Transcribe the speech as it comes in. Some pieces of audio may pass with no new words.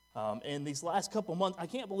And these last couple months, I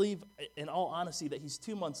can't believe, in all honesty, that he's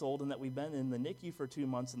 2 months old and that we've been in the NICU for 2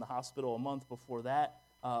 months, in the hospital a month before that.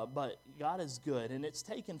 But God is good, and it's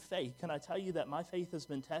taken faith. Can I tell you that my faith has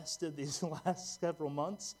been tested these last several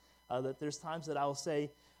months? That there's times that I'll say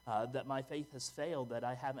that my faith has failed, that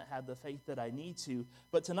I haven't had the faith that I need to.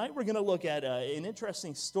 But tonight we're going to look at an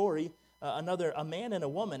interesting story, a man and a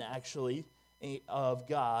woman, actually, of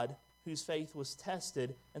God, whose faith was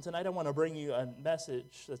tested. And tonight I want to bring you a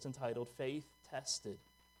message that's entitled Faith Tested.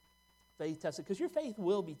 Faith tested, because your faith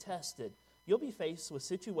will be tested. You'll be faced with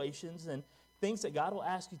situations and things that God will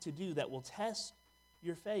ask you to do that will test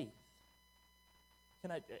your faith.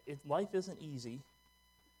 Life isn't easy.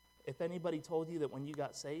 If anybody told you that when you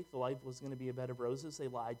got saved, life was going to be a bed of roses, they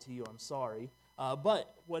lied to you. I'm sorry.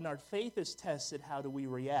 But when our faith is tested, how do we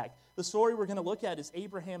react? The story we're going to look at is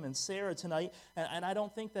Abraham and Sarah tonight, and I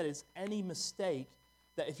don't think that it's any mistake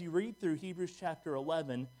that if you read through Hebrews chapter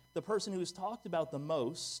 11, the person who is talked about the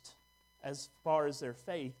most as far as their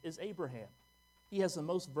faith is Abraham. He has the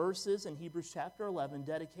most verses in Hebrews chapter 11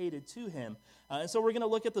 dedicated to him. And so we're going to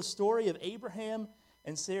look at the story of Abraham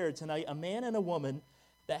and Sarah tonight, a man and a woman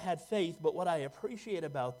that had faith, but what I appreciate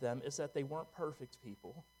about them is that they weren't perfect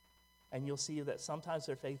people. And you'll see that sometimes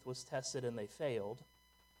their faith was tested and they failed,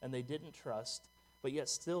 and they didn't trust, but yet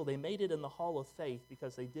still they made it in the hall of faith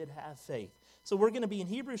because they did have faith. So we're going to be in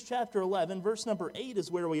Hebrews chapter 11, verse number 8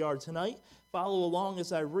 is where we are tonight. Follow along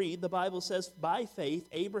as I read. The Bible says, by faith,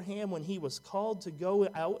 Abraham, when he was called to go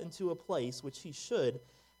out into a place which he should,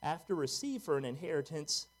 after receive for an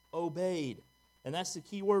inheritance, obeyed. And that's the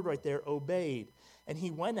key word right there, obeyed. And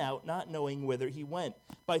he went out, not knowing whither he went.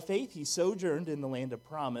 By faith he sojourned in the land of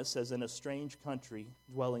promise, as in a strange country,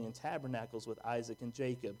 dwelling in tabernacles with Isaac and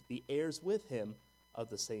Jacob, the heirs with him of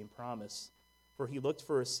the same promise. For he looked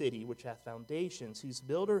for a city which hath foundations, whose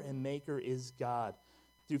builder and maker is God.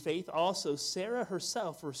 Through faith also Sarah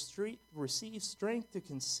herself received strength to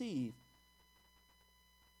conceive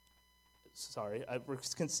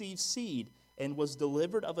seed, and was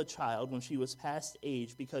delivered of a child when she was past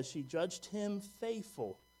age, because she judged him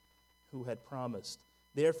faithful who had promised.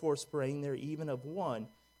 Therefore sprang there even of one,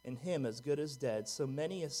 and him as good as dead, so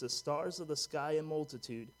many as the stars of the sky in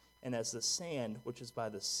multitude, and as the sand which is by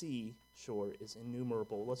the sea shore is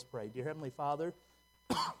innumerable. Let's pray. Dear Heavenly Father,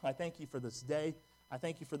 I thank you for this day. I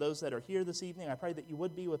thank you for those that are here this evening. I pray that you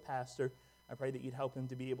would be with Pastor. I pray that you'd help him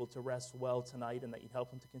to be able to rest well tonight, and that you'd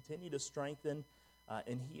help him to continue to strengthen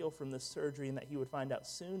and heal from this surgery, and that he would find out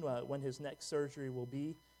soon when his next surgery will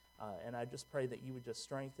be. And I just pray that you would just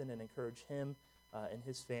strengthen and encourage him and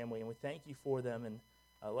his family. And we thank you for them, and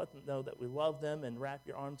let them know that we love them, and wrap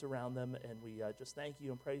your arms around them. And we just thank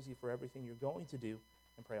you and praise you for everything you're going to do,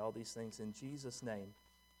 and pray all these things in Jesus' name.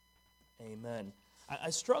 Amen. I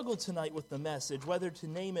struggled tonight with the message, whether to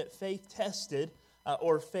name it Faith Tested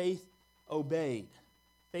or Faith Obeyed.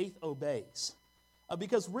 Faith obeys.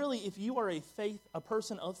 Because really, if you are a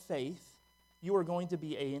person of faith, you are going to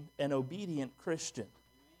be an obedient Christian.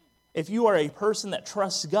 If you are a person that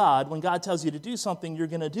trusts God, when God tells you to do something, you're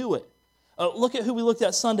going to do it. Look at who we looked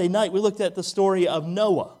at Sunday night. We looked at the story of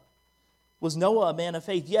Noah. Was Noah a man of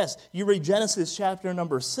faith? Yes. You read Genesis chapter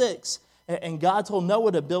number 6, and God told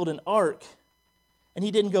Noah to build an ark, and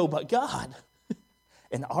he didn't go, but God,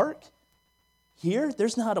 an ark? Here,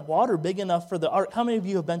 there's not a water big enough for the ark. How many of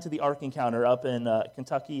you have been to the Ark Encounter up in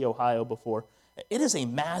Kentucky, Ohio before? It is a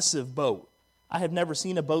massive boat. I have never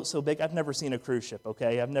seen a boat so big. I've never seen a cruise ship,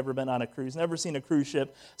 okay? I've never been on a cruise, never seen a cruise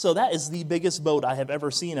ship. So that is the biggest boat I have ever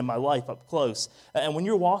seen in my life up close. And when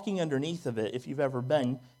you're walking underneath of it, if you've ever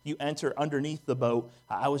been, you enter underneath the boat.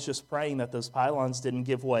 I was just praying that those pylons didn't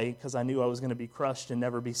give way, because I knew I was going to be crushed and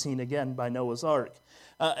never be seen again by Noah's Ark.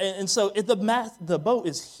 And so the boat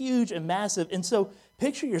is huge and massive. And so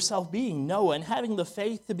picture yourself being Noah and having the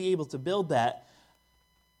faith to be able to build that.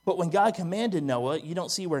 But when God commanded Noah, you don't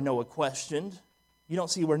see where Noah questioned. You don't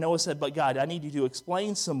see where Noah said, but God, I need you to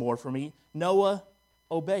explain some more for me. Noah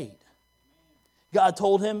obeyed. God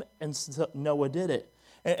told him, and Noah did it.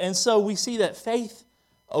 And so we see that faith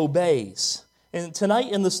obeys. And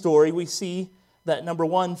tonight in the story, we see that, number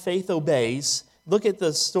one, faith obeys. Look at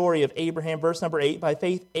the story of Abraham, verse number 8. By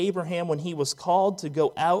faith, Abraham, when he was called to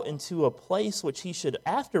go out into a place which he should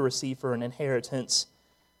after receive for an inheritance,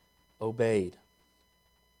 obeyed.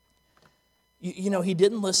 You know, he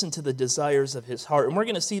didn't listen to the desires of his heart. And we're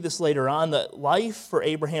going to see this later on, that life for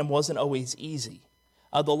Abraham wasn't always easy.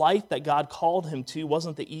 The life that God called him to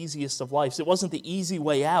wasn't the easiest of lives. It wasn't the easy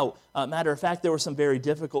way out. Matter of fact, there were some very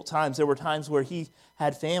difficult times. There were times where he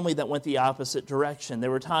had family that went the opposite direction.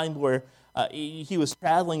 There were times where he was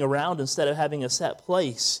traveling around instead of having a set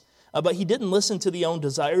place. But he didn't listen to the own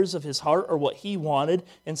desires of his heart or what he wanted.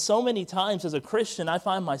 And so many times as a Christian, I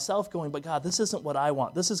find myself going, but God, this isn't what I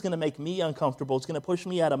want. This is going to make me uncomfortable. It's going to push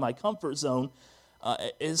me out of my comfort zone.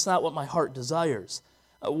 It's not what my heart desires.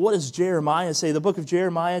 What does Jeremiah say? The book of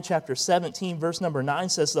Jeremiah, chapter 17, verse number 9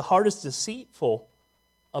 says, the heart is deceitful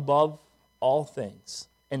above all things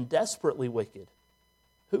and desperately wicked.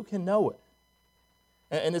 Who can know it?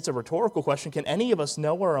 And it's a rhetorical question. Can any of us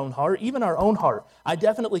know our own heart? Even our own heart. I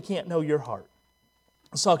definitely can't know your heart. I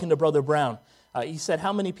was talking to Brother Brown. He said,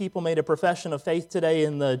 how many people made a profession of faith today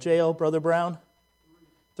in the jail, Brother Brown?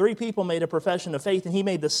 3 people made a profession of faith, and he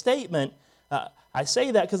made the statement, I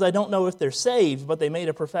say that because I don't know if they're saved, but they made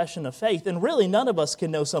a profession of faith. And really, none of us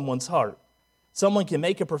can know someone's heart. Someone can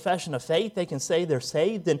make a profession of faith. They can say they're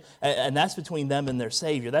saved, and that's between them and their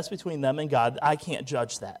Savior. That's between them and God. I can't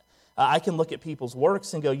judge that. I can look at people's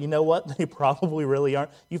works and go, you know what? They probably really aren't.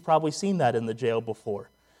 You've probably seen that in the jail before.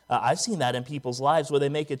 I've seen that in people's lives where they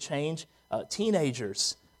make a change.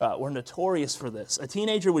 Teenagers were notorious for this. A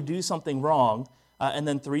teenager would do something wrong, and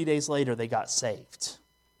then 3 days later they got saved.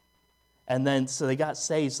 And then so they got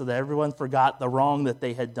saved so that everyone forgot the wrong that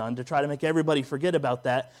they had done to try to make everybody forget about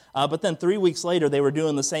that. But then 3 weeks later they were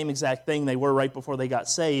doing the same exact thing they were right before they got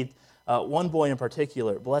saved. One boy in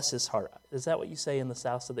particular, bless his heart. Is that what you say in the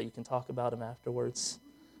South so that you can talk about him afterwards?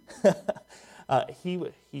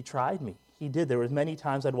 He tried me. He did. There were many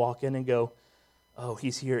times I'd walk in and go, oh,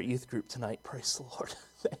 he's here at youth group tonight. Praise the Lord.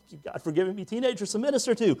 Thank you, God, for giving me teenagers to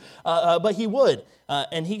minister to. But he would.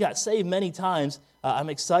 And he got saved many times. I'm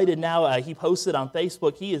excited now. He posted on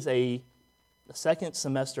Facebook. He is a second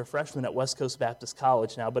semester freshman at West Coast Baptist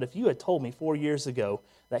College now. But if you had told me 4 years ago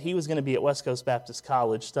that he was going to be at West Coast Baptist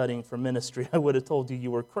College studying for ministry, I would have told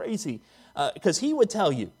you were crazy. Because he would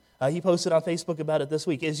tell you, he posted on Facebook about it this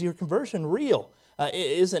week, is your conversion real?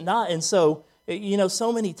 Is it not? And so,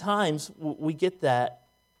 so many times we get that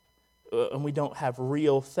and we don't have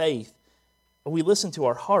real faith. We listen to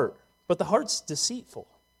our heart, but the heart's deceitful.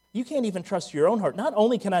 You can't even trust your own heart. Not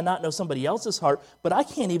only can I not know somebody else's heart, but I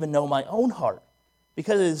can't even know my own heart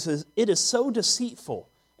because it is so deceitful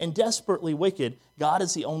and desperately wicked. God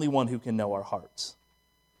is the only one who can know our hearts.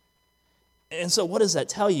 And so what does that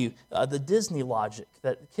tell you? The Disney logic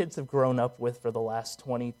that kids have grown up with for the last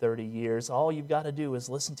 20, 30 years. All you've got to do is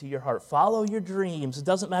listen to your heart. Follow your dreams. It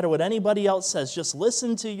doesn't matter what anybody else says. Just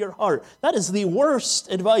listen to your heart. That is the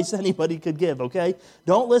worst advice anybody could give, okay?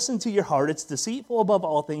 Don't listen to your heart. It's deceitful above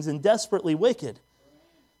all things and desperately wicked.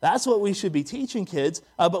 That's what we should be teaching kids.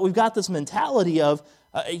 But we've got this mentality of,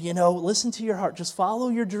 listen to your heart. Just follow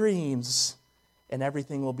your dreams and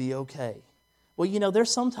everything will be okay. Well, there's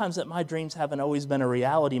sometimes that my dreams haven't always been a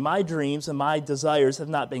reality. My dreams and my desires have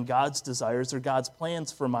not been God's desires or God's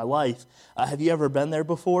plans for my life. Have you ever been there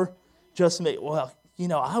before?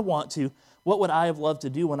 I want to. What would I have loved to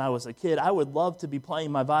do when I was a kid? I would love to be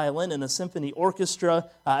playing my violin in a symphony orchestra.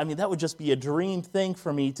 That would just be a dream thing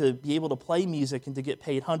for me to be able to play music and to get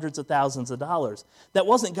paid hundreds of thousands of dollars. That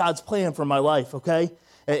wasn't God's plan for my life, okay?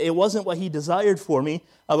 It wasn't what He desired for me.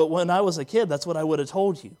 But when I was a kid, that's what I would have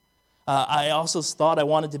told you. I also thought I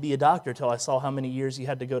wanted to be a doctor until I saw how many years you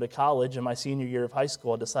had to go to college. In my senior year of high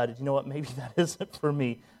school, I decided, you know what, maybe that isn't for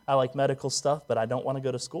me. I like medical stuff, but I don't want to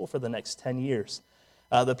go to school for the next 10 years.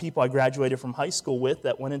 The people I graduated from high school with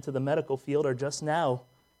that went into the medical field are just now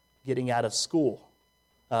getting out of school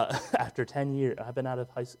after 10 years. I've been out of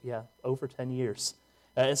high school, over 10 years.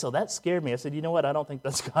 And so that scared me. I said, you know what, I don't think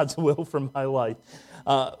that's God's will for my life.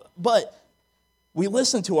 But we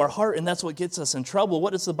listen to our heart, and that's what gets us in trouble.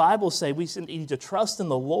 What does the Bible say? We need to trust in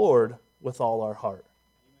the Lord with all our heart.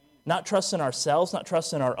 Not trust in ourselves, not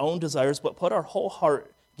trust in our own desires, but put our whole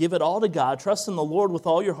heart, give it all to God. Trust in the Lord with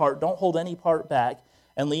all your heart. Don't hold any part back,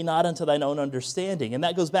 and lean not unto thine own understanding. And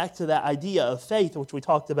that goes back to that idea of faith, which we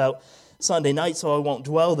talked about Sunday night, so I won't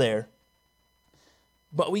dwell there.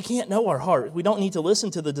 But we can't know our heart. We don't need to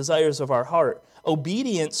listen to the desires of our heart.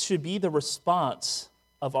 Obedience should be the response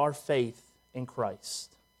of our faith in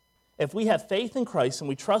Christ. If we have faith in Christ and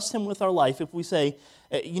we trust Him with our life, if we say,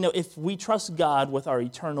 if we trust God with our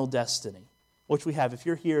eternal destiny, which we have, if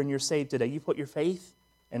you're here and you're saved today, you put your faith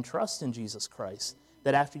and trust in Jesus Christ,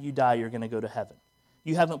 that after you die, you're going to go to heaven.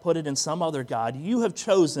 You haven't put it in some other God. You have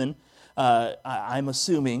chosen, I'm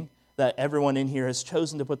assuming, that everyone in here has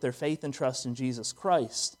chosen to put their faith and trust in Jesus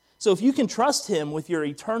Christ. So if you can trust Him with your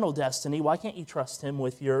eternal destiny, why can't you trust Him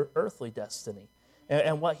with your earthly destiny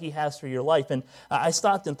and what He has for your life? And I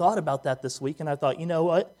stopped and thought about that this week, and I thought, you know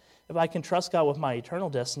what? If I can trust God with my eternal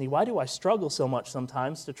destiny, why do I struggle so much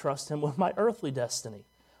sometimes to trust Him with my earthly destiny?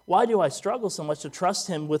 Why do I struggle so much to trust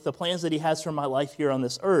him with the plans that he has for my life here on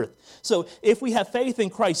this earth? So if we have faith in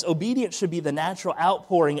Christ, obedience should be the natural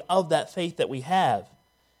outpouring of that faith that we have.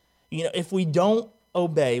 If we don't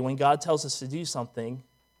obey when God tells us to do something,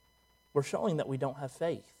 we're showing that we don't have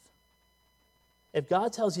faith. If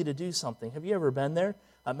God tells you to do something, have you ever been there?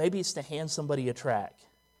 Maybe it's to hand somebody a tract.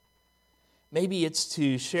 Maybe it's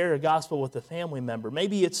to share a gospel with a family member.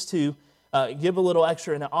 Maybe it's to give a little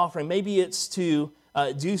extra in an offering. Maybe it's to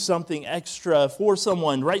do something extra for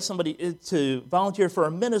someone, write somebody to volunteer for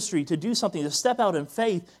a ministry, to do something, to step out in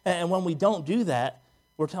faith. And when we don't do that,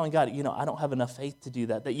 we're telling God, I don't have enough faith to do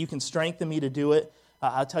that you can strengthen me to do it.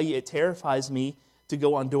 I'll tell you, it terrifies me to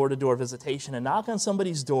go on door-to-door visitation and knock on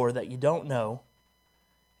somebody's door that you don't know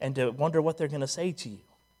and to wonder what they're going to say to you.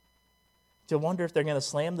 To wonder if they're going to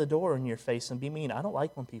slam the door in your face and be mean. I don't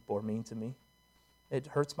like when people are mean to me. It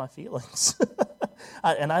hurts my feelings.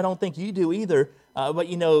 And I don't think you do either. But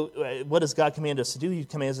what does God command us to do? He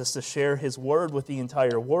commands us to share his word with the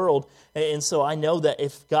entire world. And so I know that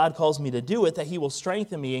if God calls me to do it, that he will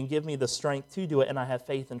strengthen me and give me the strength to do it, and I have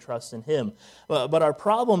faith and trust in him. But our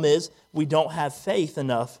problem is we don't have faith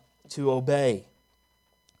enough to obey.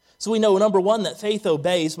 So we know, number one, that faith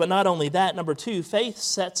obeys, but not only that, number two, faith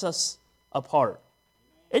sets us apart.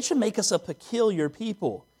 It should make us a peculiar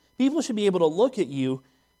people. People should be able to look at you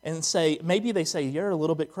and say, maybe they say, you're a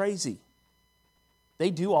little bit crazy.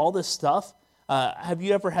 They do all this stuff. Have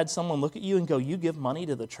you ever had someone look at you and go, you give money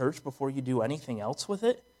to the church before you do anything else with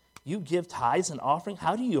it? You give tithes and offering?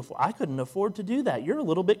 How do you afford? I couldn't afford to do that. You're a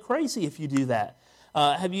little bit crazy if you do that.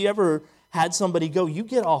 Have you ever had somebody go, you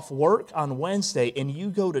get off work on Wednesday and you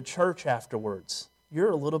go to church afterwards?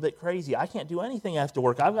 You're a little bit crazy. I can't do anything after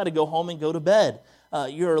work. I've got to go home and go to bed.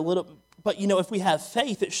 But if we have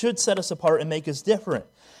faith, it should set us apart and make us different.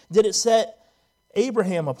 Did it set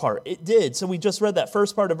Abraham apart? It did. So we just read that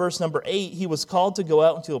first part of verse number 8. He was called to go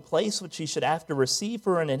out into a place which he should after receive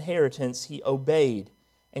for an inheritance. He obeyed,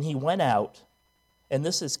 and he went out, and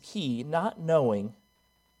this is key, not knowing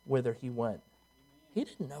whither he went. He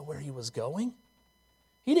didn't know where he was going.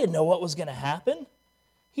 He didn't know what was going to happen.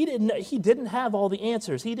 He didn't have all the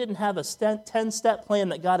answers. He didn't have a 10-step plan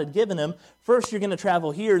that God had given him. First, you're going to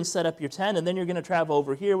travel here and set up your tent, and then you're going to travel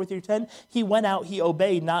over here with your tent. He went out, he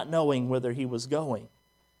obeyed, not knowing whither he was going.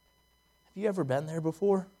 Have you ever been there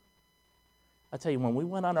before? I tell you, when we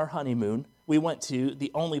went on our honeymoon, we went to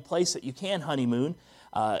the only place that you can honeymoon,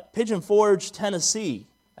 Pigeon Forge, Tennessee.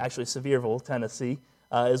 Actually, Sevierville, Tennessee,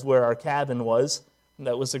 is where our cabin was.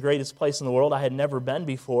 That was the greatest place in the world. I had never been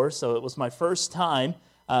before, so it was my first time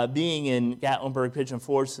being in Gatlinburg, Pigeon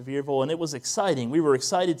Forge, Sevierville, and it was exciting. We were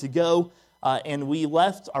excited to go, and we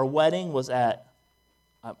left. Our wedding was at,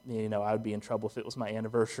 I would be in trouble if it was my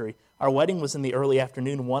anniversary. Our wedding was in the early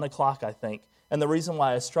afternoon, 1 o'clock, I think. And the reason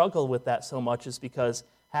why I struggled with that so much is because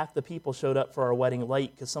half the people showed up for our wedding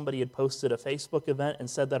late because somebody had posted a Facebook event and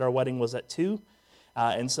said that our wedding was at 2.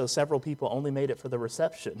 And so several people only made it for the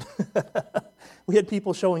reception. We had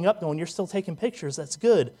people showing up going, you're still taking pictures, that's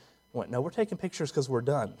good. I went, no, we're taking pictures because we're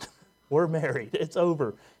done. We're married, it's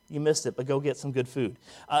over. You missed it, but go get some good food.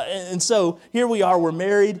 And so here we are, we're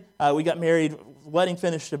married. We got married, wedding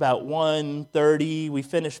finished about 1:30. We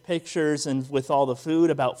finished pictures and with all the food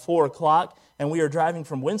about 4 o'clock. And we are driving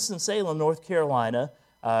from Winston-Salem, North Carolina,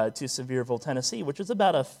 to Sevierville, Tennessee, which is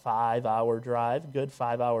about a 5-hour drive, good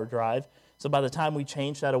 5-hour drive. So by the time we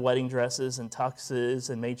changed out of wedding dresses and tuxes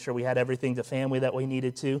and made sure we had everything to family that we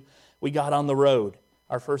needed to, we got on the road.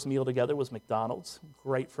 Our first meal together was McDonald's.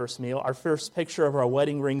 Great first meal. Our first picture of our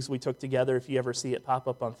wedding rings we took together, if you ever see it pop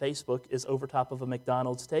up on Facebook, is over top of a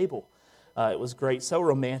McDonald's table. It was great, so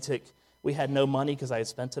romantic. We had no money because I had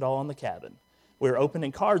spent it all on the cabin. We were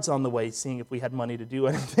opening cards on the way, seeing if we had money to do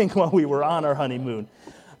anything while we were on our honeymoon.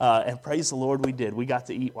 And praise the Lord, we did. We got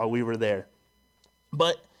to eat while we were there.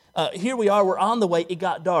 But here we are, we're on the way, it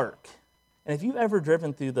got dark. And if you've ever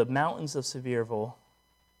driven through the mountains of Sevierville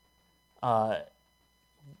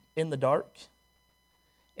in the dark,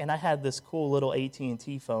 and I had this cool little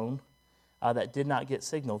AT&T phone that did not get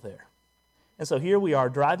signal there. And so here we are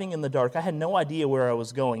driving in the dark. I had no idea where I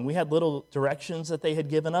was going. We had little directions that they had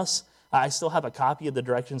given us. I still have a copy of the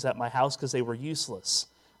directions at my house because they were useless.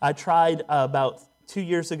 I tried about 2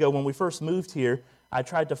 years ago when we first moved here, I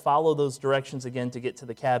tried to follow those directions again to get to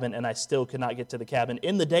the cabin, and I still could not get to the cabin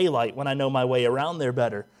in the daylight when I know my way around there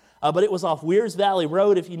better. But it was off Wears Valley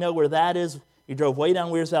Road, if you know where that is. You drove way down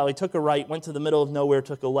Wears Valley, took a right, went to the middle of nowhere,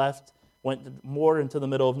 took a left, went more into the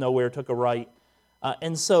middle of nowhere, took a right.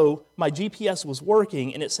 And so my GPS was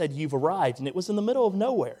working, and it said, you've arrived, and it was in the middle of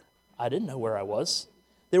nowhere. I didn't know where I was.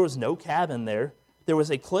 There was no cabin there. there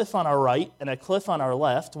was a cliff on our right and a cliff on our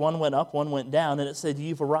left. One went up, one went down, and it said,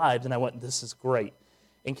 "You've arrived." And I went, "This is great."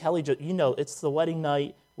 And Kelly, it's the wedding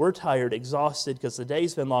night. We're tired, exhausted, because the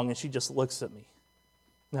day's been long, and she just looks at me.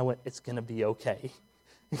 And I went, "It's going to be okay."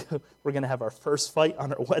 We're going to have our first fight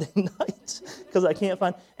on our wedding night because I can't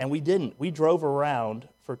find. And we didn't. We drove around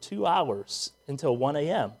for 2 hours until 1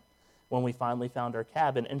 a.m. when we finally found our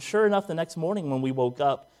cabin. And sure enough, the next morning when we woke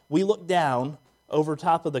up, we looked down over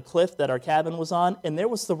top of the cliff that our cabin was on, and there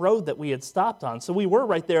was the road that we had stopped on. So we were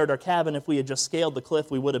right there at our cabin. If we had just scaled the cliff,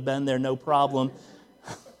 we would have been there, no problem.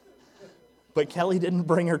 But Kelly didn't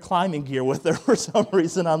bring her climbing gear with her for some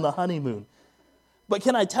reason on the honeymoon. But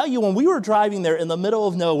can I tell you, when we were driving there in the middle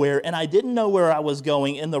of nowhere, and I didn't know where I was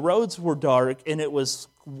going, and the roads were dark, and it was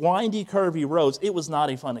windy, curvy roads, it was not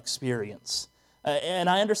a fun experience. And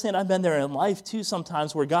I understand I've been there in life, too,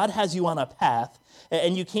 sometimes, where God has you on a path,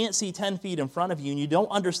 and you can't see 10 feet in front of you, and you don't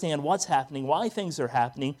understand what's happening, why things are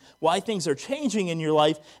happening, why things are changing in your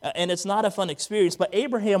life, and it's not a fun experience. But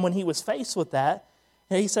Abraham, when he was faced with that,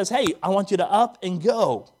 he says, "Hey, I want you to up and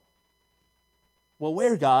go." Well,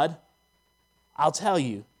 where, God? I'll tell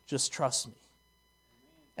you, just trust me.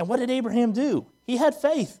 And what did Abraham do? He had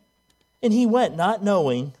faith, and he went not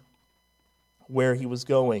knowing where he was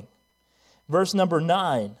going. Verse number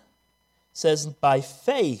 9 says, by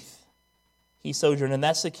faith he sojourned, and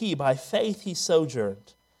that's the key. By faith he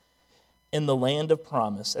sojourned in the land of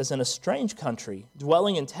promise, as in a strange country,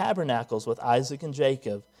 dwelling in tabernacles with Isaac and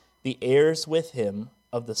Jacob, the heirs with him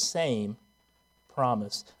of the same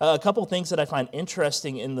promise. A couple things that I find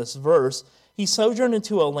interesting in this verse. He sojourned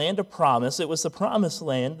into a land of promise. It was the promised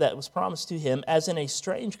land that was promised to him, as in a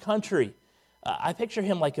strange country. I picture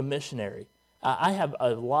him like a missionary. I have a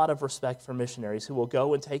lot of respect for missionaries who will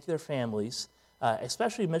go and take their families,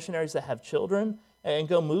 especially missionaries that have children, and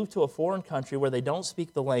go move to a foreign country where they don't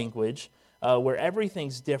speak the language, where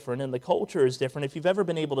everything's different and the culture is different. If you've ever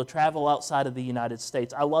been able to travel outside of the United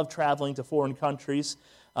States, I love traveling to foreign countries,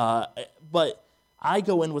 but I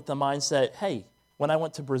go in with the mindset, hey, when I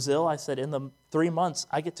went to Brazil, I said, in the 3 months,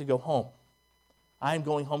 I get to go home. I am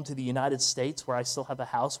going home to the United States where I still have a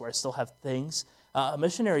house, where I still have things. A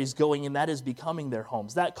missionary is going, and that is becoming their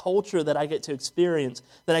homes. That culture that I get to experience,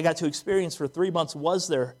 that I got to experience for 3 months was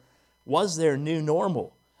their new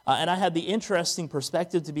normal. And I had the interesting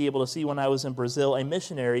perspective to be able to see when I was in Brazil, a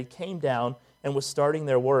missionary came down and was starting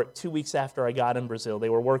their work 2 weeks after I got in Brazil. They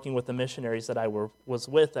were working with the missionaries that I was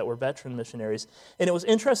with that were veteran missionaries. And it was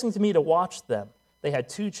interesting to me to watch them. They had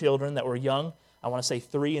 2 children that were young, I want to say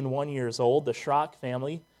 3 and 1 years old, the Schrock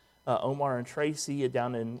family, Omar and Tracy,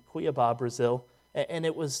 down in Cuiabá, Brazil. And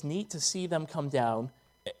it was neat to see them come down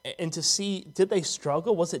and to see, did they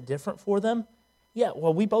struggle? Was it different for them? Yeah,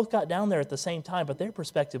 well, we both got down there at the same time, but their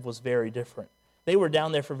perspective was very different. They were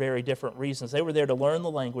down there for very different reasons. They were there to learn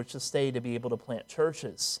the language, to stay, to be able to plant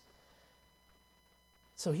churches.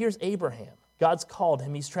 So here's Abraham. God's called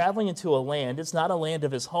him. He's traveling into a land. It's not a land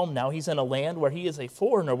of his home now. He's in a land where he is a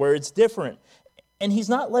foreigner, where it's different. And he's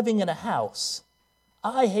not living in a house.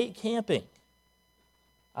 I hate camping.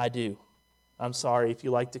 I do. I'm sorry if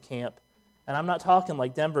you like to camp. And I'm not talking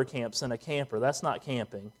like Denver camps in a camper. That's not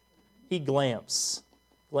camping. He glamps.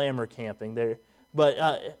 Glamour camping there. But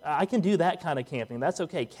I can do that kind of camping. That's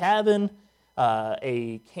okay. Cabin,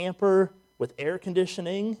 a camper with air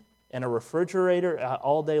conditioning, and a refrigerator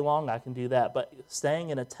all day long, I can do that. But staying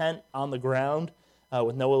in a tent on the ground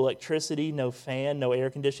with no electricity, no fan, no air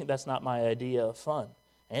conditioning, that's not my idea of fun.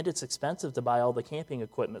 And it's expensive to buy all the camping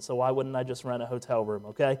equipment, so why wouldn't I just rent a hotel room,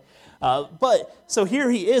 okay? So here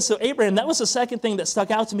he is. So Abraham, that was the second thing that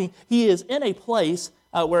stuck out to me. He is in a place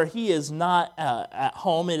where he is not at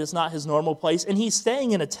home. It is not his normal place, and he's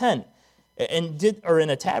staying in a tent. Or in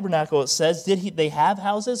a tabernacle, it says. They have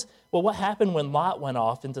houses? Well, what happened when Lot went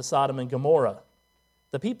off into Sodom and Gomorrah?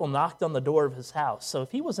 The people knocked on the door of his house. So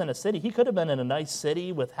if he was in a city, he could have been in a nice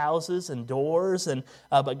city with houses and doors,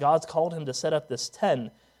 but God's called him to set up this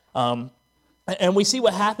tent. And we see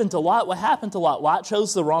what happened to Lot. What happened to Lot? Lot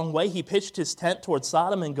chose the wrong way. He pitched his tent towards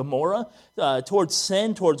Sodom and Gomorrah, towards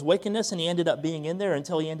sin, towards wickedness, and he ended up being in there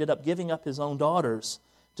until he ended up giving up his own daughters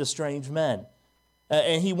to strange men.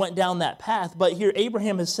 And he went down that path. But here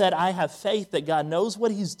Abraham has said, I have faith that God knows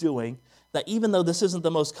what he's doing, that even though this isn't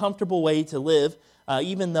the most comfortable way to live,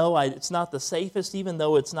 even though it's not the safest, even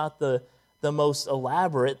though it's not the most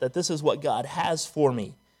elaborate, that this is what God has for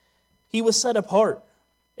me. He was set apart.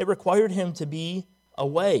 It required him to be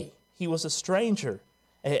away. He was a stranger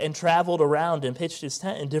and traveled around and pitched his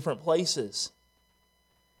tent in different places.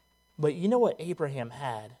 But you know what Abraham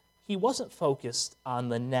had? He wasn't focused on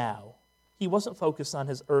the now. He wasn't focused on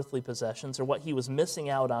his earthly possessions or what he was missing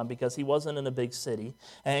out on because he wasn't in a big city.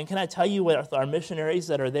 And can I tell you, with our missionaries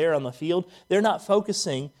that are there on the field, they're not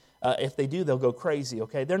focusing, if they do, they'll go crazy,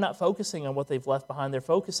 okay? They're not focusing on what they've left behind. They're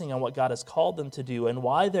focusing on what God has called them to do and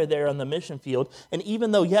why they're there on the mission field. And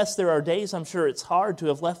even though, yes, there are days, I'm sure it's hard to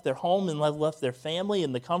have left their home and have left their family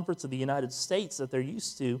and the comforts of the United States that they're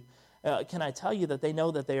used to, can I tell you that they know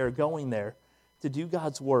that they are going there to do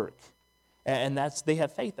God's work. And they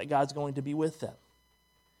have faith that God's going to be with them.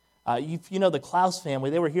 You know the Klaus family,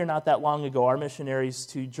 they were here not that long ago, our missionaries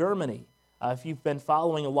to Germany. If you've been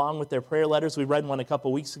following along with their prayer letters, we read one a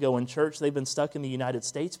couple weeks ago in church. They've been stuck in the United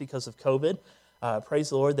States because of COVID. Praise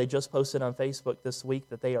the Lord, they just posted on Facebook this week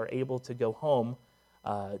that they are able to go home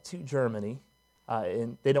to Germany.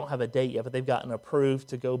 And they don't have a date yet, but they've gotten approved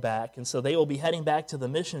to go back. And so they will be heading back to the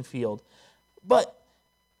mission field. But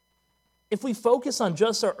if we focus on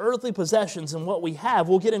just our earthly possessions and what we have,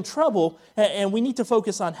 we'll get in trouble, and we need to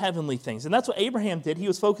focus on heavenly things. And that's what Abraham did. He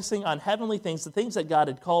was focusing on heavenly things, the things that God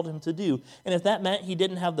had called him to do. And if that meant he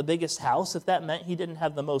didn't have the biggest house, if that meant he didn't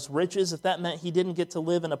have the most riches, if that meant he didn't get to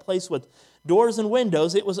live in a place with doors and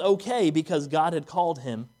windows, it was okay because God had called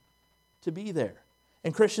him to be there.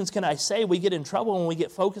 And Christians, can I say, we get in trouble when we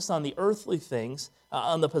get focused on the earthly things,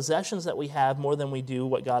 on the possessions that we have more than we do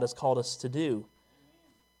what God has called us to do.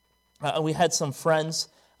 We had some friends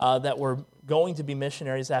that were going to be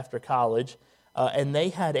missionaries after college, and they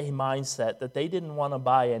had a mindset that they didn't want to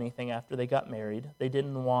buy anything after they got married. They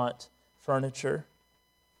didn't want furniture.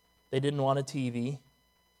 They didn't want a TV.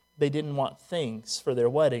 They didn't want things for their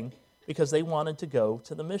wedding because they wanted to go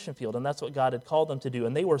to the mission field, and that's what God had called them to do.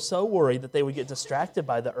 And they were so worried that they would get distracted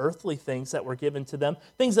by the earthly things that were given to them,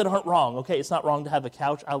 things that aren't wrong. Okay, it's not wrong to have a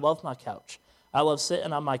couch. I love my couch. I love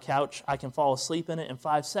sitting on my couch. I can fall asleep in it in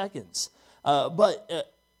 5 seconds. But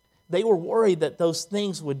they were worried that those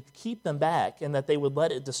things would keep them back and that they would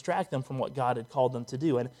let it distract them from what God had called them to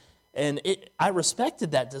do. And I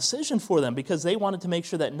respected that decision for them because they wanted to make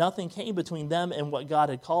sure that nothing came between them and what God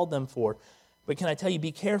had called them for. But can I tell you,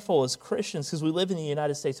 be careful as Christians because we live in the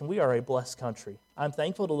United States and we are a blessed country. I'm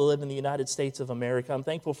thankful to live in the United States of America. I'm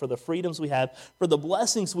thankful for the freedoms we have, for the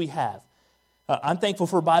blessings we have. I'm thankful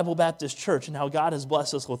for Bible Baptist Church and how God has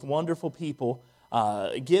blessed us with wonderful people,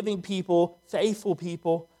 giving people, faithful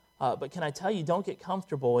people. But can I tell you, don't get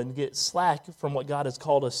comfortable and get slack from what God has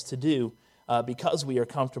called us to do because we are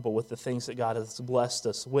comfortable with the things that God has blessed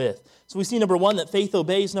us with. So we see, number one, that faith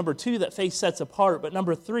obeys. Number two, that faith sets apart. But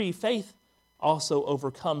number three, faith also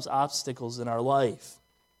overcomes obstacles in our life.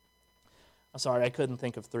 I'm sorry, I couldn't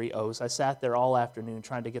think of 3 O's. I sat there all afternoon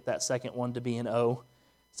trying to get that second one to be an O.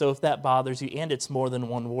 So if that bothers you, and it's more than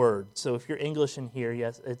one word. So if you're English in here,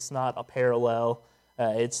 yes, it's not a parallel,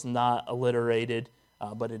 it's not alliterated,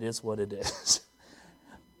 but it is what it is.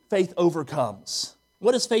 Faith overcomes.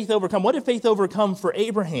 What does faith overcome? What did faith overcome for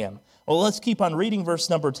Abraham? Well, let's keep on reading verse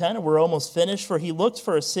number 10, and we're almost finished. For he looked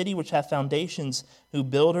for a city which hath foundations, whose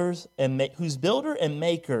builder and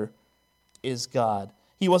maker is God.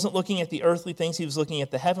 He wasn't looking at the earthly things, he was looking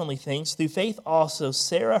at the heavenly things. Through faith also,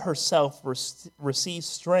 Sarah herself received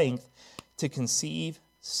strength to conceive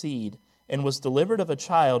seed and was delivered of a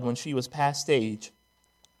child when she was past age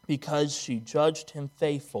because she judged him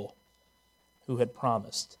faithful who had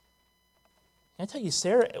promised. Can I tell you,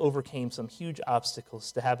 Sarah overcame some huge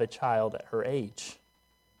obstacles to have a child at her age.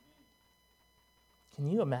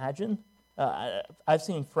 Can you imagine? I've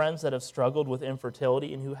seen friends that have struggled with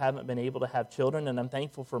infertility and who haven't been able to have children, and I'm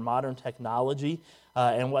thankful for modern technology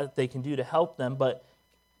and what they can do to help them, but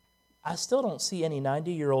I still don't see any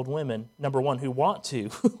 90-year-old women, number one, who want to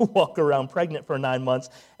walk around pregnant for 9 months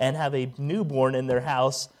and have a newborn in their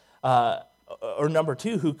house, or number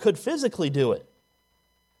two, who could physically do it.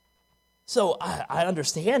 So I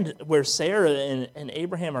understand where Sarah and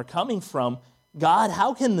Abraham are coming from. God,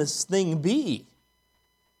 how can this thing be?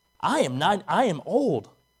 I am old.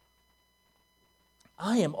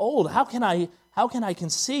 I am old. How can I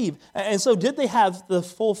conceive? And so did they have the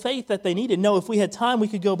full faith that they needed? No, if we had time, we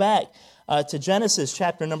could go back to Genesis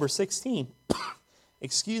chapter number 16.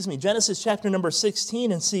 Excuse me, Genesis chapter number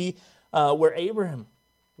 16 and see where Abraham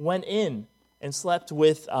went in and slept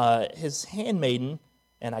with his handmaiden,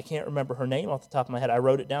 and I can't remember her name off the top of my head. I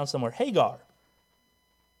wrote it down somewhere, Hagar,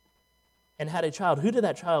 and had a child. Who did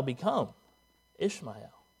that child become?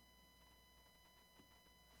 Ishmael.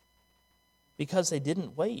 Because they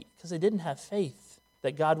didn't wait, because they didn't have faith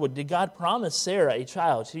that God would. Did God promise Sarah a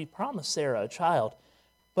child? He promised Sarah a child.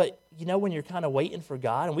 But you know when you're kind of waiting for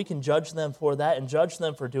God, and we can judge them for that, and judge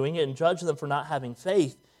them for doing it, and judge them for not having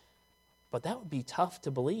faith. But that would be tough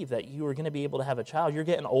to believe that you are going to be able to have a child. You're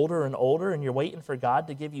getting older and older, and you're waiting for God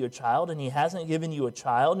to give you a child, and he hasn't given you a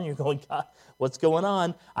child, and you're going, God, what's going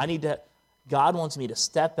on? God wants me to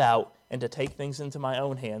step out and to take things into my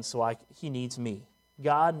own hands, so he needs me.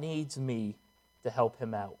 God needs me to help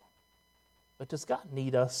him out. But does God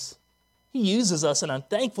need us? He uses us, and I'm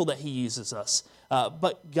thankful that he uses us.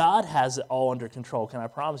 But God has it all under control. Can I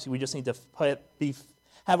promise you? We just need to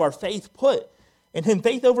have our faith put in him.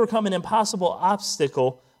 Faith overcome an impossible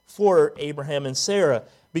obstacle for Abraham and Sarah.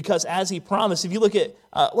 Because as he promised, if you look at,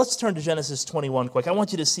 let's turn to Genesis 21 quick. I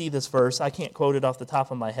want you to see this verse. I can't quote it off the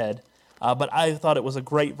top of my head. But I thought it was a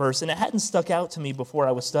great verse, and it hadn't stuck out to me before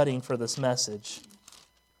I was studying for this message.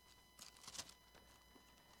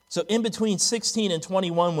 So in between 16 and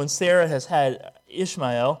 21, when Sarah has had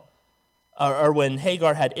Ishmael, or when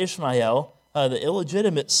Hagar had Ishmael, the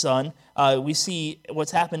illegitimate son, we see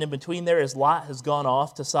what's happened in between there is Lot has gone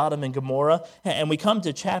off to Sodom and Gomorrah. And we come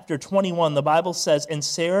to chapter 21. The Bible says, and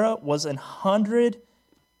Sarah was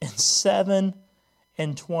 107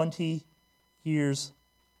 and 20 years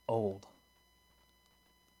old.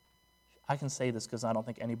 I can say this because I don't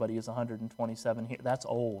think anybody is 127 here. That's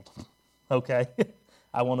old, okay?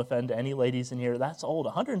 I won't offend any ladies in here. That's old.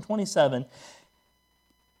 127.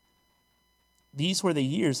 These were the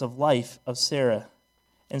years of life of Sarah.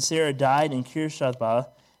 And Sarah died in Kirshaba,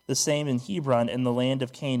 the same in Hebron, in the land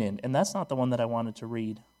of Canaan. And that's not the one that I wanted to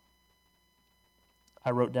read.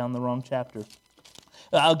 I wrote down the wrong chapter.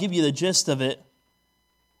 I'll give you the gist of it.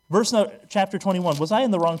 Chapter 21. Was I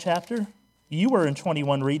in the wrong chapter? You were in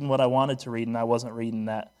 21 reading what I wanted to read, and I wasn't reading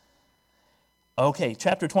that. Okay,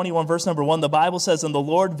 chapter 21, verse number 1, the Bible says, and the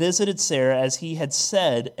Lord visited Sarah as he had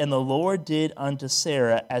said, and the Lord did unto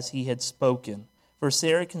Sarah as he had spoken. For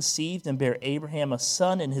Sarah conceived and bare Abraham a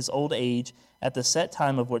son in his old age at the set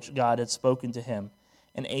time of which God had spoken to him.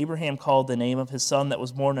 And Abraham called the name of his son that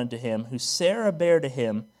was born unto him, who Sarah bare to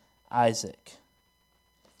him, Isaac.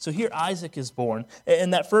 So here Isaac is born.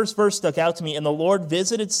 And that first verse stuck out to me, and the Lord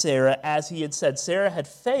visited Sarah as he had said. Sarah had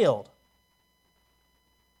failed.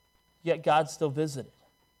 Yet God still visited.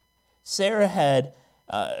 Sarah had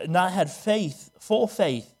not had faith, full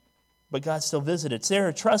faith, but God still visited.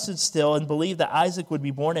 Sarah trusted still and believed that Isaac would be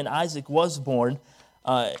born, and Isaac was born.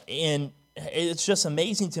 And it's just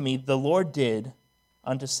amazing to me, the Lord did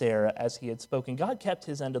unto Sarah as he had spoken. God kept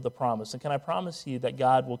his end of the promise. And can I promise you that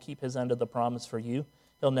God will keep his end of the promise for you?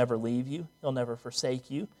 He'll never leave you. He'll never forsake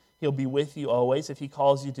you. He'll be with you always. If he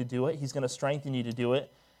calls you to do it, he's going to strengthen you to do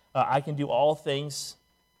it. I can do all things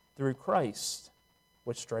through Christ,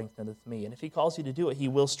 which strengtheneth me. And if he calls you to do it, he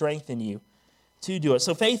will strengthen you to do it.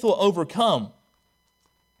 So faith will overcome.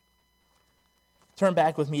 Turn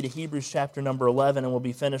back with me to Hebrews chapter number 11, and we'll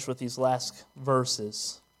be finished with these last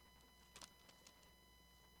verses.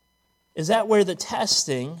 Is that where the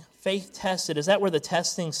testing, faith tested, is that where the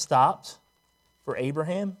testing stopped for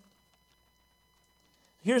Abraham?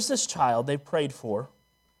 Here's this child they prayed for.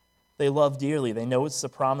 They love dearly. They know it's the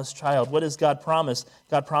promised child. What does God promise?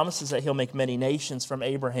 God promises that he'll make many nations from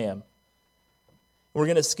Abraham. We're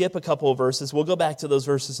going to skip a couple of verses. We'll go back to those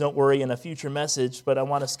verses, don't worry, in a future message, but I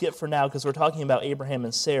want to skip for now because we're talking about Abraham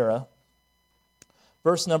and Sarah.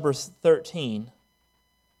 Verse number 13.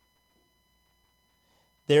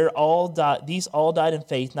 These all died in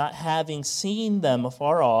faith, not having seen them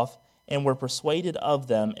afar off, and were persuaded of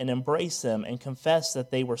them, and embraced them, and confessed that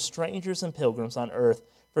they were strangers and pilgrims on earth.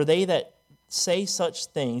 For they that say such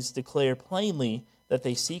things declare plainly that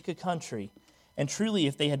they seek a country. And truly,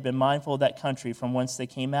 if they had been mindful of that country from whence they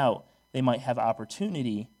came out, they might have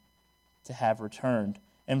opportunity to have returned.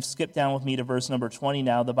 And skip down with me to verse number 20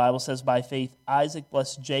 now. The Bible says, by faith Isaac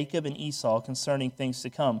blessed Jacob and Esau concerning things to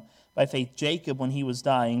come. By faith Jacob, when he was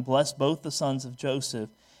dying, blessed both the sons of Joseph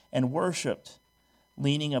and worshipped,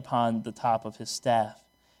 leaning upon the top of his staff.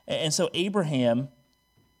 And so Abraham,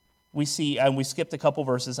 we see, and we skipped a couple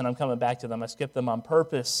verses, and I'm coming back to them. I skipped them on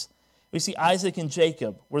purpose. We see Isaac and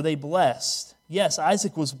Jacob. Were they blessed? Yes,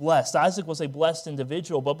 Isaac was blessed. Isaac was a blessed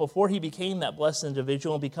individual, but before he became that blessed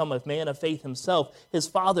individual and become a man of faith himself, his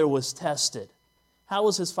father was tested. How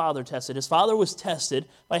was his father tested? His father was tested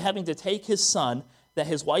by having to take his son that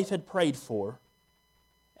his wife had prayed for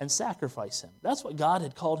and sacrifice him. That's what God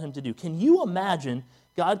had called him to do. Can you imagine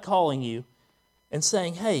God calling you and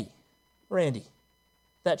saying, hey, Randy,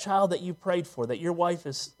 that child that you prayed for, that your wife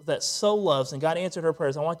that so loves, and God answered her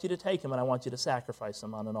prayers, I want you to take him and I want you to sacrifice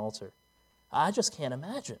him on an altar. I just can't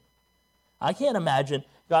imagine. I can't imagine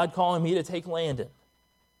God calling me to take Landon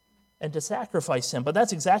and to sacrifice him. But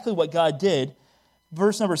that's exactly what God did.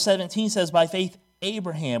 Verse number 17 says, by faith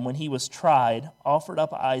Abraham, when he was tried, offered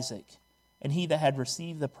up Isaac. And he that had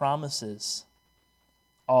received the promises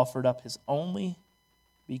offered up his only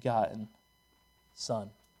begotten son.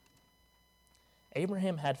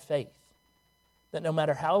 Abraham had faith that no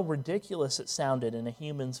matter how ridiculous it sounded in a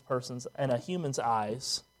human's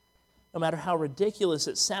eyes, no matter how ridiculous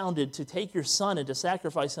it sounded to take your son and to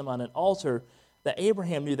sacrifice him on an altar, that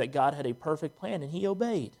Abraham knew that God had a perfect plan, and he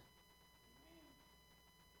obeyed.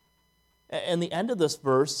 And the end of this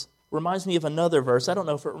verse reminds me of another verse. I don't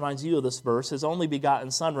know if it reminds you of this verse. His only begotten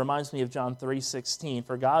son reminds me of John 3:16.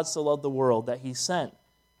 For God so loved the world that he sent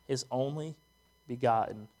his only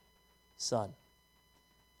begotten son.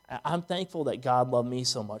 I'm thankful that God loved me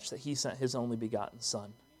so much that he sent his only begotten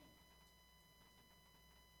son.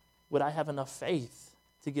 Would I have enough faith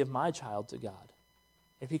to give my child to God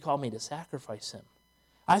if he called me to sacrifice him?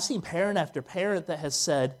 I've seen parent after parent that has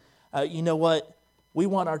said, you know what, we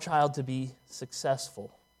want our child to be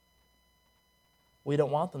successful. We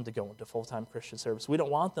don't want them to go into full-time Christian service. We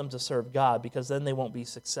don't want them to serve God because then they won't be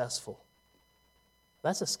successful.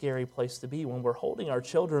 That's a scary place to be when we're holding our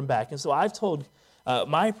children back. And so I've told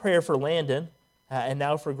my prayer for Landon and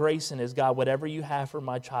now for Grayson is, God, whatever you have for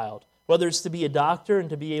my child, whether it's to be a doctor and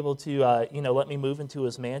to be able to, let me move into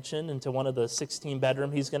his mansion, into one of the 16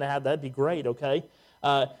 bedroom he's going to have, that'd be great, okay?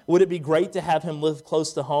 Would it be great to have him live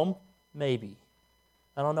close to home? Maybe.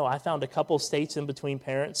 I don't know. I found a couple states in between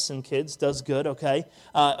parents and kids does good, okay?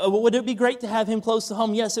 Would it be great to have him close to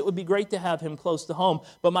home? Yes, it would be great to have him close to home.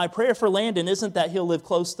 But my prayer for Landon isn't that he'll live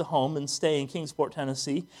close to home and stay in Kingsport,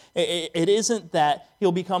 Tennessee. It isn't that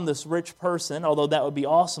he'll become this rich person, although that would be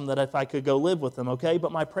awesome that if I could go live with him, okay?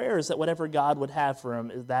 But my prayer is that whatever God would have for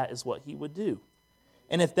him, that is what he would do.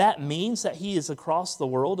 And if that means that he is across the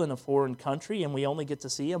world in a foreign country and we only get to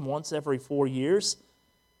see him once every 4 years,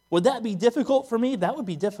 would that be difficult for me? That would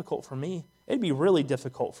be difficult for me. It'd be really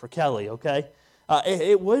difficult for Kelly, okay?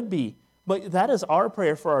 It would be. But that is our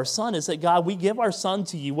prayer for our son, is that, God, we give our son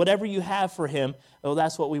to you. Whatever you have for him,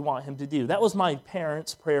 that's what we want him to do. That was my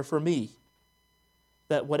parents' prayer for me,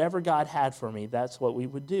 that whatever God had for me, that's what we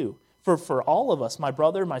would do. For all of us, my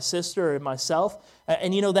brother, my sister, and myself.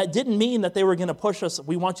 And, that didn't mean that they were going to push us,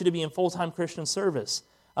 we want you to be in full-time Christian service.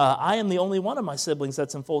 I am the only one of my siblings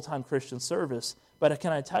that's in full-time Christian service. But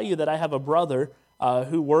can I tell you that I have a brother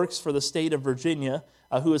who works for the state of Virginia,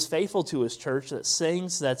 who is faithful to his church, that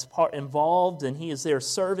sings, that's involved, and he is there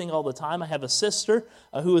serving all the time. I have a sister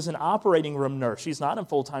who is an operating room nurse. She's not in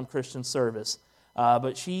full-time Christian service,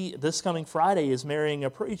 but she, this coming Friday, is marrying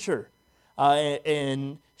a preacher.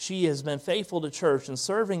 And she has been faithful to church and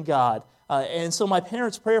serving God. And so my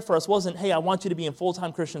parents' prayer for us wasn't, hey, I want you to be in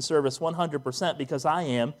full-time Christian service 100% because I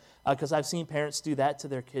am, because I've seen parents do that to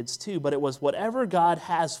their kids too. But it was whatever God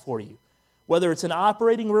has for you, whether it's an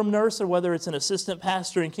operating room nurse or whether it's an assistant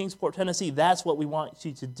pastor in Kingsport, Tennessee, that's what we want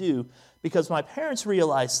you to do. Because my parents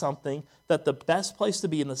realized something, that the best place to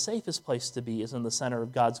be and the safest place to be is in the center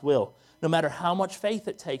of God's will, no matter how much faith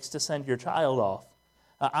it takes to send your child off.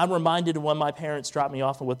 I'm reminded of when my parents dropped me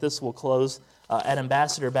off, and with this we'll close, at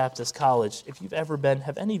Ambassador Baptist College. If you've ever been,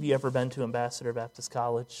 have any of you ever been to Ambassador Baptist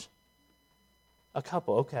College? A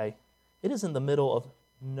couple, okay. It is in the middle of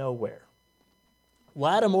nowhere.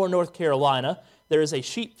 Lattimore, North Carolina, there is a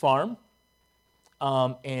sheep farm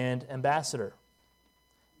and Ambassador.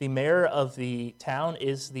 The mayor of the town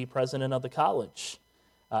is the president of the college,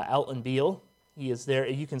 Alton Beal. He is there.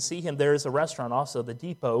 You can see him. There is a restaurant also, the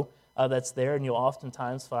Depot, that's there, and you'll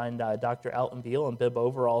oftentimes find Dr. Alton Beal in bib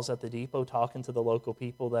overalls at the Depot talking to the local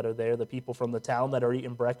people that are there, the people from the town that are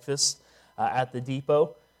eating breakfast at the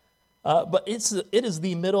Depot. But it is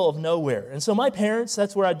the middle of nowhere. And so my parents,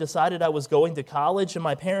 that's where I decided I was going to college, and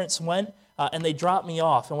my parents went and they dropped me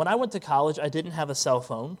off. And when I went to college, I didn't have a cell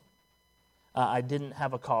phone. I didn't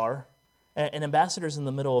have a car. And Ambassador's in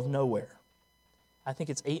the middle of nowhere. I think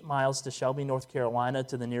it's 8 miles to Shelby, North Carolina,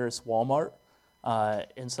 to the nearest Walmart.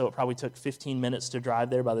 And so it probably took 15 minutes to drive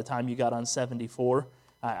there by the time you got on 74.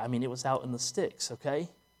 I mean, it was out in the sticks, okay?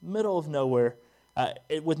 Middle of nowhere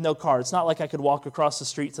with no car. It's not like I could walk across the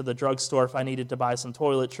street to the drugstore if I needed to buy some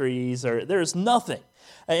toiletries, or there's nothing.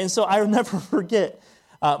 And so I'll never forget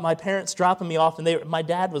my parents dropping me off, and my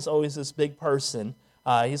dad was always this big person.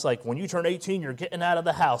 He's like, when you turn 18, you're getting out of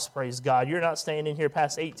the house, praise God. You're not staying in here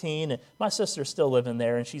past 18. And my sister's still living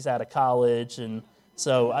there, and she's out of college, and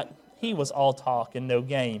so he was all talk and no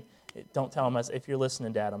game. Don't tell him if you're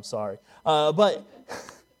listening, Dad, I'm sorry. But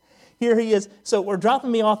here he is. So we're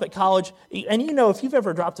dropping me off at college. And if you've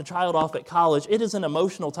ever dropped a child off at college, it is an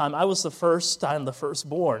emotional time. I was the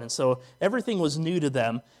firstborn. And so everything was new to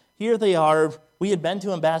them. Here they are. We had been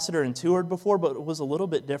to Ambassador and toured before, but it was a little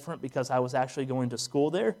bit different because I was actually going to school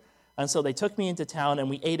there. And so they took me into town, and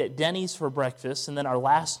we ate at Denny's for breakfast, and then our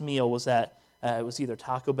last meal was at, it was either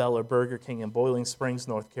Taco Bell or Burger King in Boiling Springs,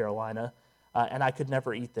 North Carolina, and I could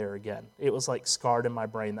never eat there again. It was like scarred in my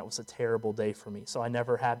brain. That was a terrible day for me, so I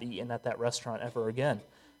never have eaten at that restaurant ever again,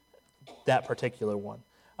 that particular one.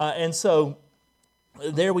 And so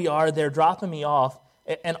there we are, they're dropping me off,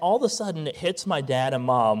 and all of a sudden it hits my dad and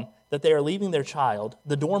mom that they are leaving their child.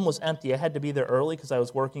 The dorm was empty. I had to be there early because I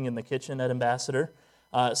was working in the kitchen at Ambassador.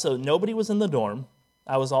 So nobody was in the dorm.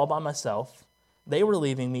 I was all by myself. They were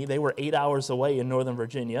leaving me. They were 8 hours away in Northern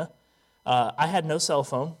Virginia. I had no cell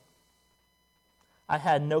phone. I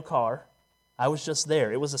had no car. I was just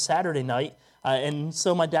there. It was a Saturday night. And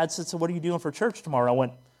so my dad said, so what are you doing for church tomorrow? I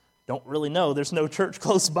went, don't really know. There's no church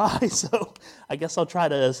close by, so I guess I'll try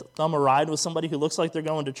to thumb a ride with somebody who looks like they're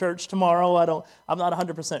going to church tomorrow. I'm not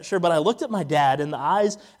 100% sure, but I looked at my dad in the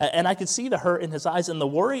eyes, and I could see the hurt in his eyes and the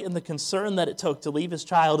worry and the concern that it took to leave his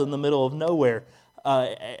child in the middle of nowhere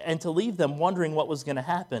and to leave them wondering what was going to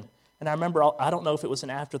happen. And I remember, I don't know if it was an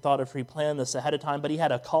afterthought or if he planned this ahead of time, but he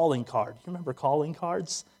had a calling card. You remember calling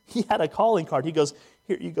cards? He had a calling card. He goes,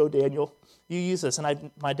 here you go, Daniel. You use this.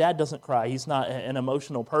 And my dad doesn't cry. He's not an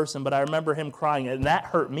emotional person, but I remember him crying, and that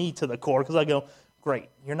hurt me to the core because I go, great,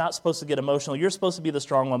 you're not supposed to get emotional. You're supposed to be the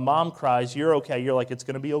strong one. Mom cries. You're okay. You're like, it's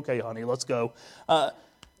going to be okay, honey. Let's go.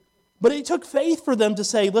 But it took faith for them to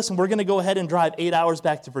say, listen, we're going to go ahead and drive 8 hours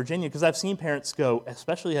back to Virginia, because I've seen parents go,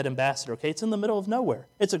 especially at Ambassador, okay? It's in the middle of nowhere.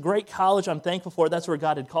 It's a great college. I'm thankful for it. That's where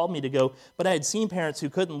God had called me to go. But I had seen parents who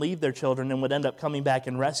couldn't leave their children and would end up coming back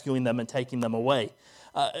and rescuing them and taking them away.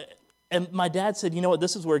 And my dad said, you know what,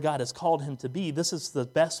 this is where God has called him to be. This is the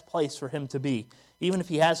best place for him to be. Even if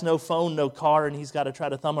he has no phone, no car, and he's got to try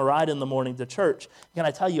to thumb a ride in the morning to church. Can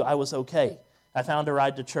I tell you, I was okay. I found a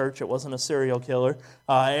ride to church. It wasn't a serial killer.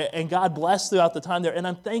 And God blessed throughout the time there. And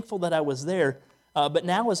I'm thankful that I was there. But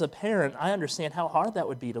now as a parent, I understand how hard that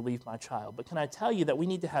would be to leave my child. But can I tell you that we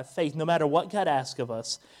need to have faith, no matter what God asks of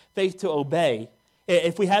us, faith to obey.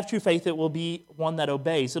 If we have true faith, it will be one that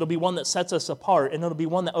obeys. It'll be one that sets us apart, and it'll be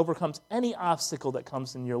one that overcomes any obstacle that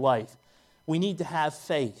comes in your life. We need to have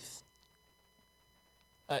faith.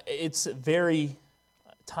 It's a very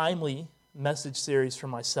timely message series for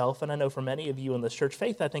myself, and I know for many of you in this church,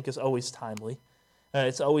 faith, I think, is always timely.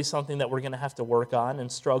 It's always something that we're going to have to work on and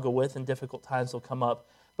struggle with, and difficult times will come up.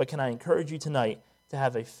 But can I encourage you tonight to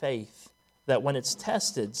have a faith that when it's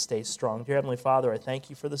tested, stays strong? Dear Heavenly Father, I thank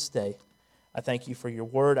you for this day. I thank you for your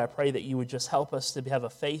word. I pray that you would just help us to have a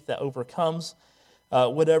faith that overcomes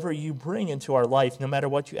whatever you bring into our life, no matter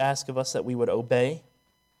what you ask of us, that we would obey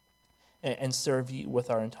and serve you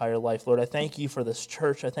with our entire life. Lord, I thank you for this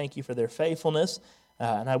church. I thank you for their faithfulness.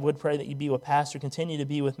 And I would pray that you be with Pastor, continue to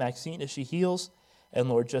be with Maxine as she heals. And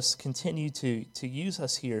Lord, just continue to use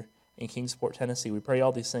us here in Kingsport, Tennessee. We pray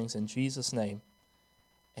all these things in Jesus' name.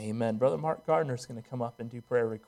 Amen. Brother Mark Gardner is going to come up and do prayer requests.